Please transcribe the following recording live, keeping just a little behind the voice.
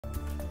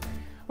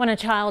When a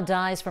child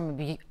dies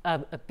from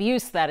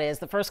abuse, that is,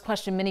 the first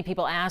question many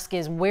people ask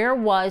is, where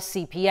was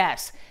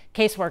CPS?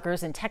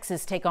 Caseworkers in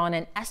Texas take on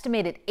an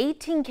estimated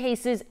 18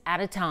 cases at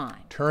a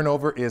time.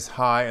 Turnover is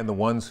high, and the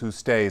ones who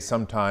stay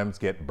sometimes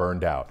get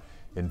burned out.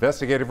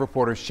 Investigative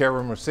reporter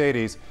Sharon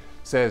Mercedes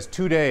says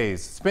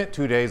spent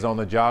 2 days on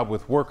the job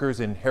with workers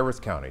in Harris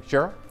County.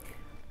 Cheryl?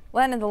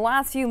 Len, in the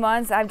last few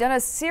months, I've done a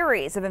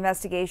series of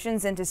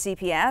investigations into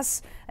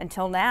CPS.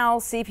 Until now,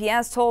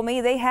 CPS told me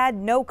they had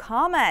no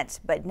comment,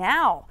 but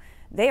now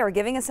they are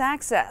giving us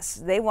access.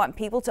 They want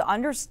people to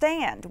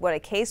understand what a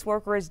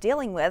caseworker is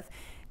dealing with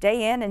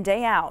day in and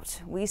day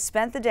out. We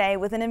spent the day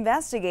with an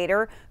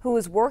investigator who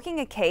was working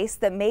a case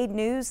that made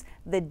news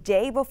the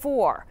day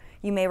before.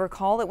 You may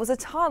recall it was a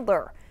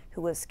toddler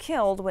who was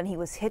killed when he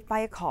was hit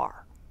by a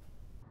car.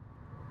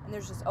 And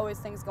there's just always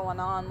things going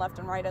on left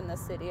and right in this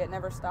city. It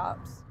never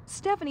stops.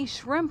 Stephanie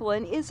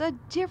Shrimplin is a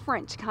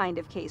different kind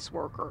of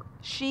caseworker.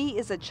 She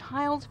is a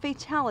child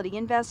fatality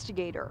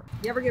investigator.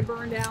 You ever get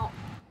burned out?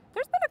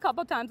 There's been a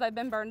couple times I've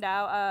been burned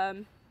out.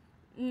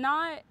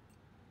 Not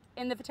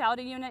in the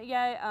fatality unit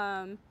yet,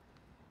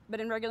 but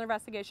in regular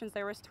investigations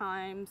there was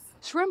times.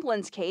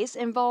 Shrimplin's case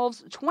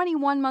involves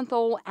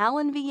 21-month-old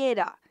Alan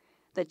Vieta.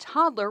 The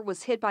toddler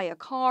was hit by a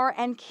car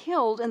and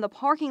killed in the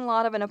parking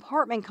lot of an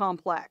apartment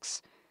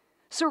complex.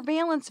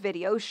 Surveillance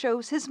video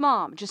shows his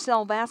mom,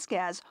 Giselle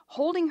Vasquez,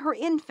 holding her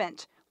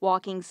infant,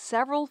 walking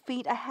several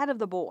feet ahead of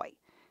the boy.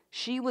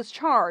 She was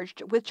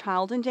charged with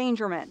child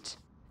endangerment.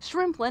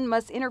 Shrimplin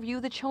must interview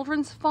the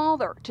children's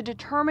father to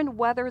determine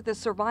whether the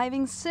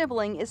surviving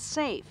sibling is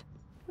safe.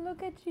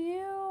 Look at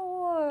you.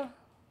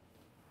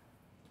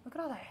 Look at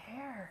all the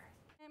hair.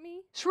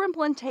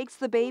 Shrimplin takes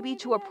the baby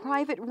to a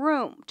private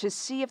room to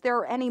see if there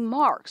are any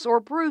marks or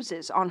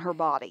bruises on her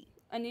body.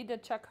 I need to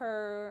check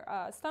her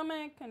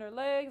stomach and her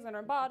legs and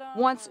her bottom.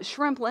 Once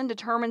Shrimplin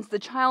determines the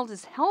child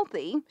is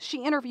healthy,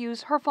 she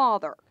interviews her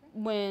father.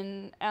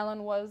 When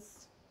Alan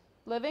was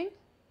living,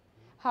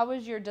 how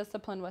was your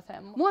discipline with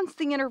him? Once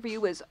the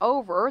interview is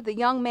over, the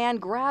young man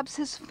grabs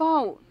his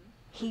phone.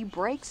 He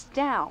breaks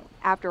down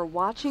after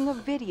watching a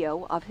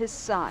video of his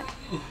son.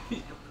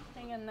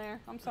 Hang in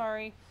there. I'm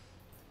sorry.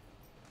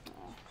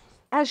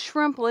 As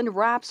Shrimplin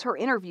wraps her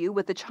interview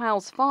with the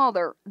child's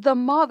father, the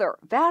mother,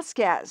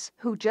 Vasquez,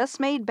 who just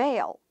made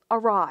bail,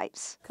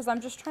 arrives. Because I'm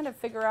just trying to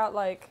figure out,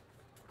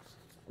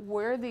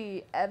 where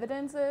the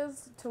evidence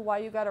is to why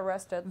you got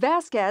arrested.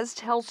 Vasquez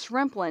tells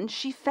Shrimplin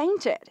she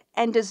fainted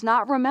and does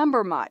not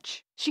remember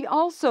much. She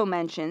also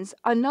mentions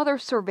another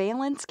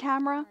surveillance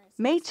camera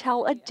may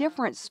tell a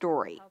different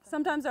story.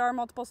 Sometimes there are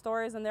multiple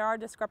stories and there are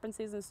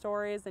discrepancies in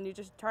stories, and you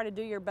just try to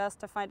do your best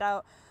to find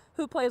out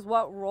who plays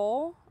what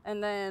role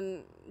and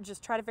then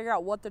just try to figure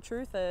out what the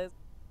truth is.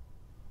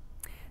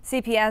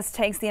 CPS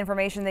takes the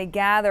information they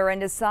gather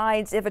and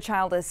decides if a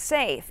child is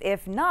safe.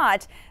 If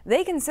not,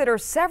 they consider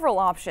several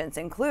options,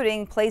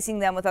 including placing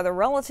them with other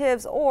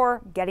relatives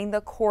or getting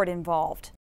the court involved.